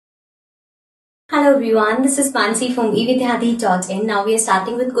Hello everyone, this is Mansi from evidyadi.in. Now we are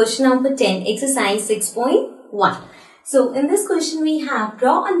starting with question number 10, exercise 6.1. So in this question we have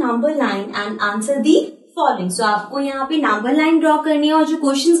draw a number line and answer the following. So आपको यहाँ पे number line draw करनी है और जो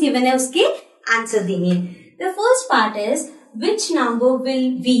questions given है उसके answer देनी है. The first part is which number will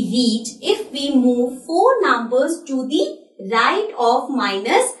we reach if we move 4 numbers to the right of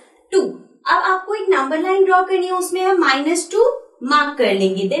 -2. अब आपको एक number line draw करनी है, उसमें हम -2 मार्क कर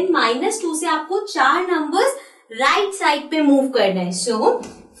लेंगे. देन -2 से आपको 4 नंबर्स राइट साइड पे मूव करना है. So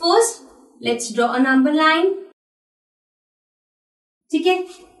first let's draw a number line. ठीक है,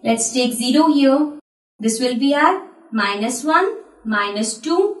 let's take 0 here. This will be are -1,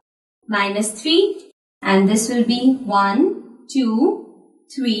 -2, -3 and this will be 1, 2,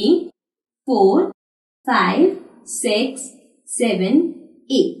 3, 4, 5, 6, 7,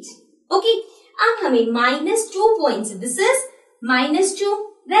 8. Okay, अब हमें -2 पॉइंट्स, दिस इज -2,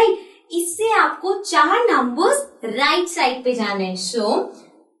 राइट. इससे आपको 4 नंबर्स राइट साइड पे जाना है. सो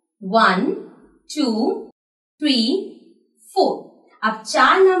 1, 2, 3, 4. अब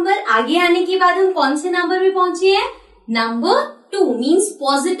 4 नंबर आगे आने के बाद हम कौन से नंबर पे पहुंचे हैं? Number 2 means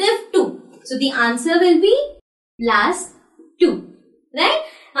 +2. So the answer will be +2, right.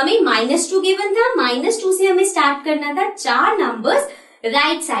 हमें -2 गिवन था, -2 से हमें स्टार्ट करना था 4 नंबर्स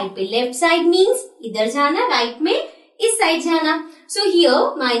राइट साइड पे. लेफ्ट साइड मीन्स इधर जाना, राइट में इस साइड जाना. सो हियर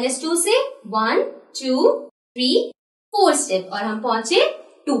 -2 से 1, 2, 3, 4 स्टेप और हम पहुंचे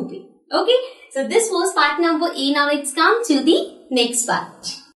 2 पे. Okay, so this was part number A. Now let's come to the next part.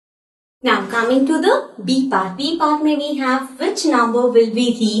 Now coming to the B part. B part में we have which number will we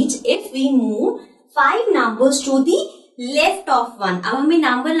reach if we move 5 numbers to the left of 1. अब हमें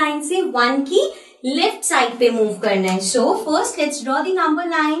number line से 1 की left side पे move करना है. So first let's draw the number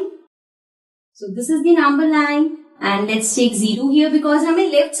line. So this is the number line and let's take 0 here because हमें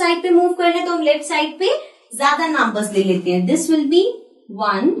left side पे move करना है तो हम लेफ्ट साइड पे ज्यादा नंबर्स ले लेते हैं. This will be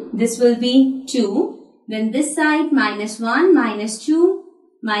 1, this will be 2, then this side -1, -2,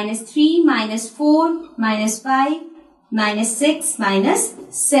 -3, -4, -5, -6,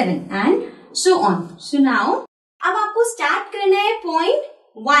 -7 and so on. So now अब आपको स्टार्ट करना है पॉइंट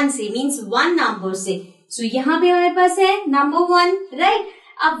 1 से, मीन्स 1 नंबर से. सो यहाँ पे हमारे पास है नंबर 1, राइट.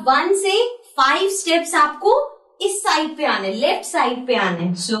 अब 1 से 5 स्टेप्स आपको इस साइड पे आना है, लेफ्ट साइड पे आना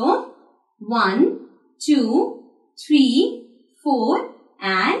है. सो 1, 2, 3, 4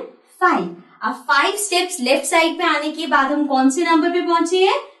 एंड 5. अब 5 स्टेप्स लेफ्ट साइड पे आने के बाद हम कौन से नंबर पे पहुंचे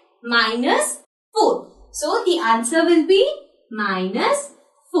हैं? -4. So the answer will be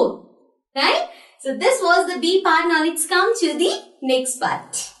 -4, right. So this was the B part. Now let's come to the next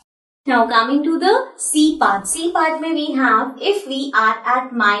part. Now coming to the C part. C part में we have if we are at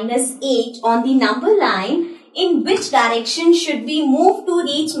 -8 on the number line, in which direction should we move to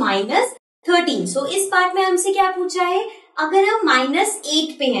reach -13? So इस part में हमसे क्या पूछा है? अगर हम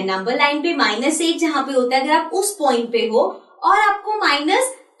 -8 पे हैं, नंबर लाइन पे -8 जहां पे होता है, अगर आप उस पॉइंट पे हो और आपको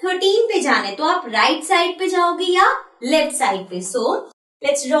 -13 पे जाना है तो आप राइट साइड पे जाओगे या लेफ्ट साइड पे. So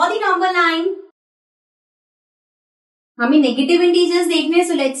let's draw the number line. हमें नेगेटिव इंटीजर्स देखने हैं.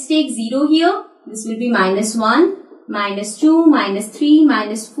 So let's take 0 here. This will be -1, -2, -3,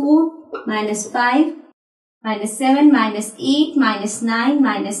 -4, -5, -7, -8, -9,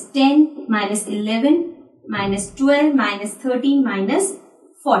 -10, -11, -12, -13,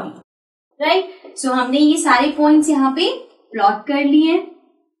 -40. Right. सो हमने ये सारे पॉइंट्स यहाँ पे प्लॉट कर लिए.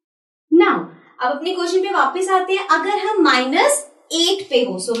 नाउ अब अपने क्वेश्चन पे वापस आते हैं. अगर हम -8 पे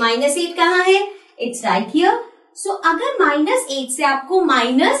हो, सो -8 कहाँ है? It's right here. सो अगर -8 से आपको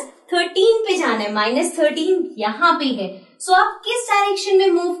 -13 पे जाना है, -13 यहाँ पे है, सो आप किस डायरेक्शन में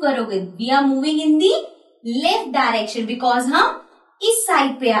मूव करोगे? We are moving in the left direction because हम इस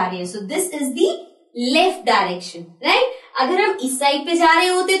साइड पे आ रहे हैं. So this is the left direction, right. अगर हम इस साइड पे जा रहे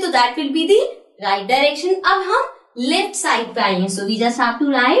होते तो that will be the right direction. अब हम लेफ्ट साइड पे आए हैं. So we just have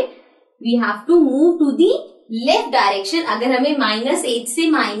to right, we have to move to the left direction अगर हमें -8 से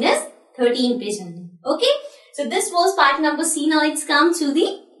 -13 पे जाना है. Okay, so this was part number C. Now let's come to the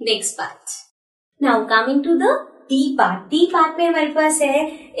next part. Now coming to the D part. D part में हमारे पास है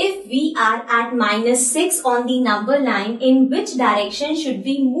if we are at -6 on the number line, in which direction should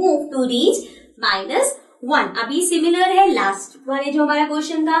we move to reach -1? अभी similar है last वाले जो हमारा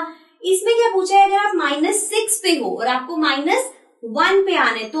question था. इसमें क्या पूछा है? अगर आप -6 पे हो और आपको -1 पे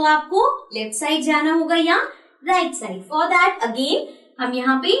आना है तो आपको लेफ्ट साइड जाना होगा या right side. For that again हम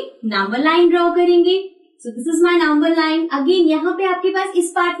यहाँ पे नंबर लाइन ड्रॉ करेंगे. So this is my number line. Again यहाँ पे आपके पास इस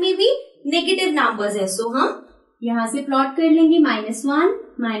पार्ट में भी नेगेटिव नंबर्स है. सो हम यहाँ से प्लॉट कर लेंगे -1,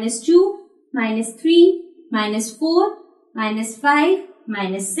 -2, -3, -4, -5,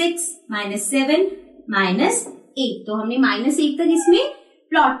 -6, -7, -8। तो हमने -8 तक इसमें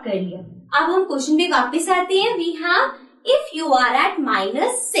प्लॉट कर लिया। अब हम क्वेश्चन पे वापस आते हैं। We have if you are eight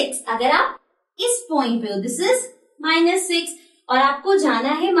 -6, अगर आप इस पॉइंट पे हो, दिस इज -6 और आपको जाना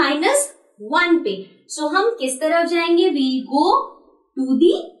है -1 पे, सो हम किस तरफ जाएंगे? We go to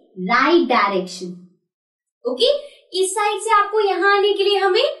the right direction. Okay, इस साइड से आपको यहां आने के लिए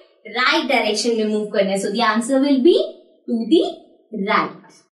हमें राइट डायरेक्शन में मूव करना है। So the answer will be to the right.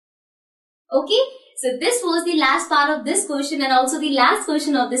 Okay, so this was the last part of this question and also the last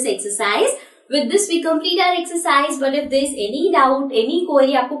question of this exercise. With this we complete our exercise, but if there is any doubt, any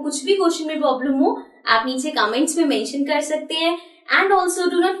query, आपको कुछ भी question में problem हो, आप नीचे comments में mention कर सकते हैं। And also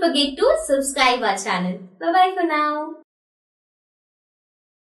do not forget to subscribe our channel. Bye bye for now.